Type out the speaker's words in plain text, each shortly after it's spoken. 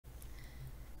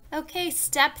Okay,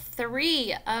 step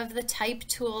 3 of the Type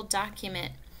Tool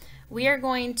document. We are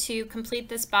going to complete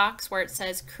this box where it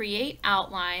says Create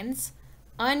Outlines,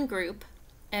 Ungroup,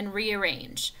 and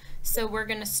Rearrange. So we're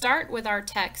going to start with our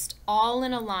text all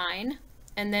in a line,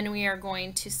 and then we are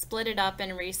going to split it up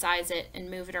and resize it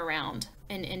and move it around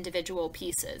in individual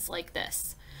pieces like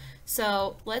this.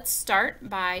 So let's start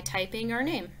by typing our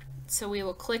name. So we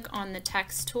will click on the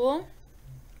text tool,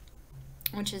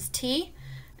 which is T,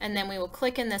 and then we will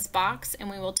click in this box and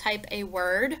we will type a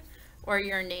word or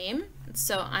your name.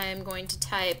 So I am going to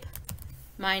type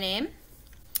my name.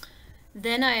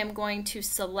 Then I am going to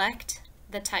select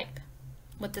the type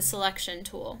with the selection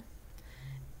tool.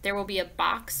 There will be a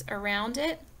box around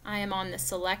it. I am on the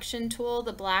selection tool,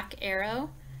 the black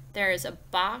arrow. There is a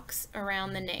box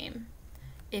around the name.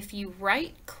 If you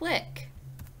right click,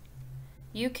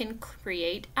 you can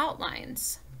create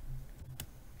outlines.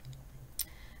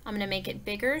 I'm going to make it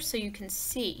bigger so you can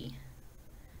see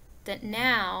that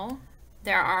now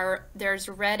there's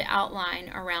a red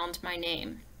outline around my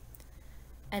name.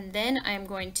 And then I'm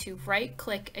going to right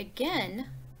click again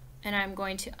and I'm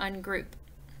going to ungroup.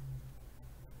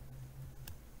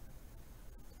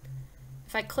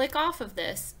 If I click off of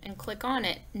this and click on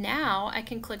it, now I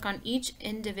can click on each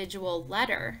individual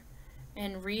letter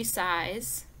and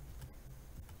resize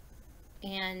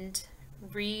and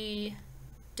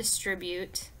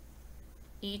redistribute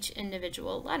each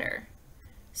individual letter.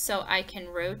 So I can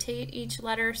rotate each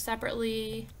letter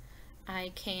separately,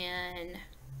 I can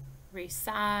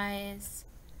resize,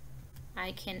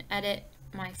 I can edit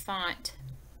my font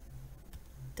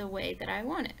the way that I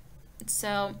want it.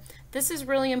 So this is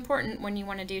really important when you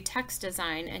want to do text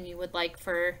design and you would like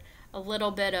for a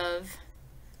little bit of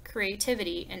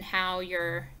creativity in how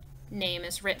your name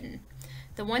is written.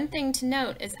 The one thing to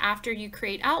note is after you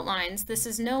create outlines, this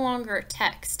is no longer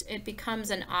text. It becomes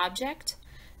an object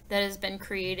that has been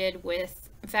created with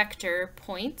vector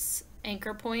points,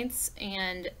 anchor points,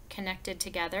 and connected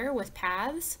together with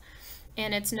paths.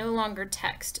 And it's no longer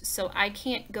text. So I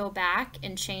can't go back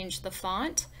and change the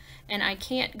font, and I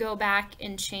can't go back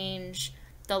and change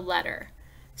the letter.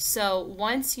 So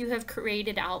once you have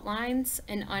created outlines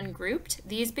and ungrouped,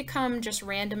 these become just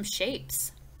random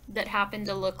shapes that happen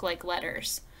to look like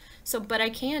letters. So, but I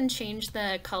can change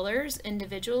the colors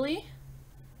individually,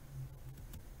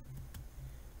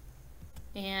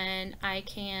 and I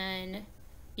can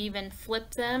even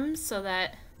flip them so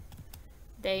that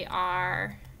they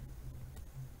are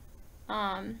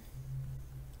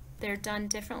they're done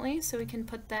differently. So we can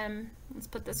put them, let's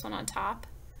put this one on top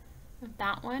of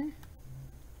that one.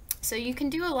 So you can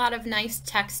do a lot of nice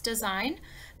text design,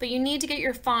 but you need to get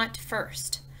your font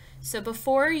first. So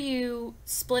before you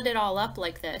split it all up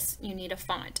like this, you need a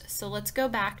font. So let's go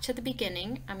back to the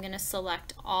beginning. I'm going to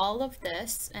select all of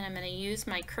this and I'm going to use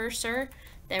my cursor,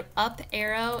 the up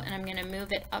arrow, and I'm going to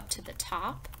move it up to the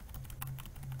top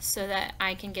so that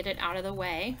I can get it out of the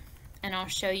way. And I'll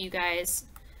show you guys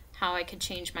how I could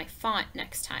change my font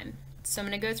next time. So I'm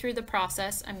going to go through the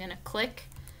process. I'm going to click,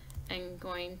 I'm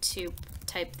going to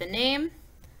type the name,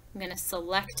 I'm going to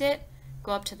select it,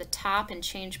 go up to the top and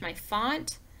change my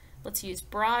font. Let's use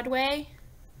Broadway,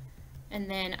 and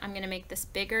then I'm going to make this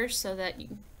bigger so that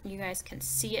you guys can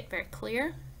see it very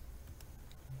clear.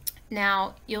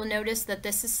 Now you'll notice that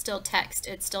this is still text.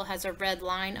 It still has a red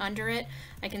line under it.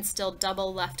 I can still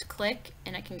double left click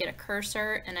and I can get a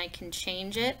cursor and I can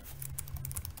change it.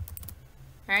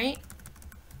 Right?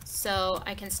 So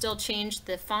I can still change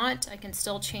the font, I can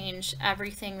still change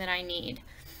everything that I need.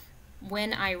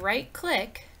 When I right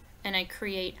click and I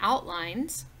create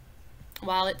outlines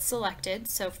while it's selected,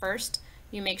 so first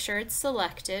you make sure it's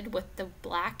selected with the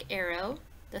black arrow,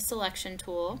 the selection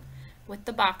tool, with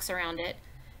the box around it,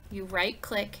 you right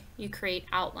click, you create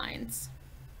outlines.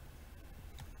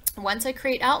 Once I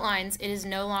create outlines, it is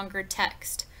no longer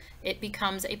text. It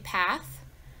becomes a path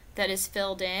that is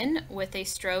filled in with a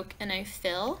stroke and a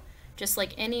fill, just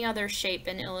like any other shape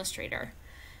in Illustrator.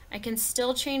 I can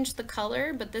still change the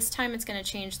color, but this time it's going to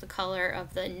change the color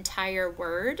of the entire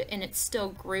word and it's still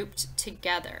grouped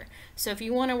together. So if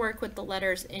you want to work with the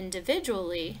letters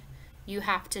individually, you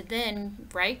have to then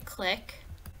right click,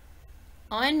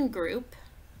 ungroup,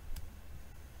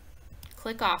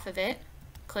 click off of it,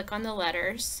 click on the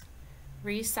letters,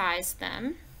 resize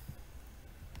them,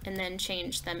 and then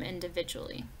change them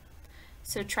individually.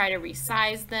 So try to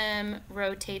resize them,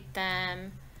 rotate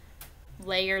them,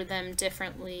 layer them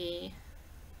differently.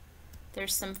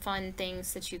 There's some fun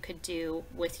things that you could do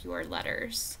with your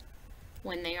letters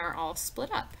when they are all split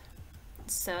up.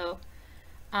 So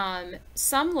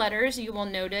some letters you will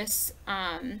notice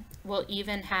will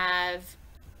even have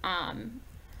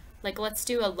Like let's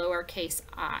do a lowercase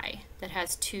I that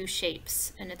has two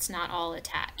shapes and it's not all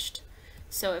attached.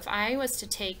 So if I was to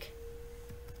take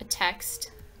a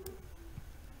text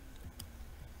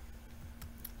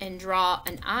and draw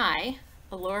an I,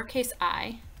 a lowercase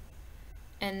I,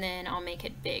 and then I'll make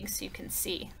it big so you can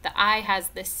see. The I has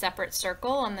this separate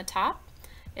circle on the top.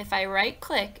 If I right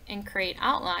click and create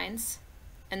outlines,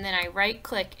 and then I right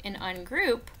click and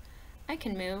ungroup, I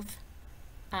can move,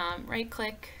 right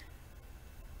click,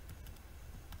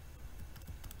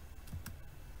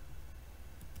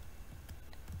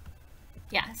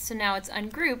 yeah, so now it's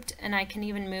ungrouped and I can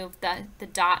even move the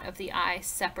dot of the I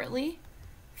separately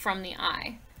from the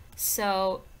I.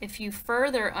 So if you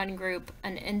further ungroup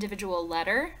an individual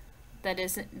letter that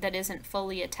isn't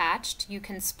fully attached, you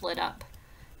can split up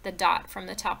the dot from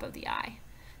the top of the I.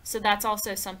 So that's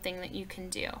also something that you can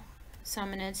do. So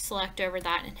I'm going to select over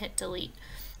that and hit delete.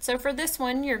 So for this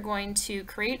one, you're going to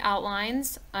create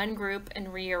outlines, ungroup,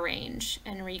 and rearrange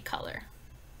and recolor.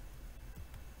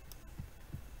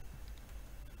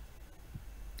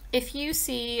 If you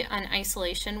see an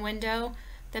isolation window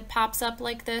that pops up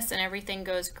like this and everything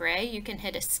goes gray, you can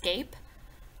hit escape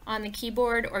on the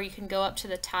keyboard, or you can go up to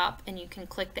the top and you can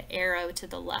click the arrow to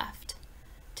the left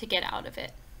to get out of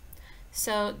it.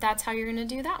 So that's how you're going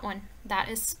to do that one. That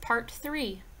is part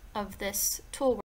 3 of this tool.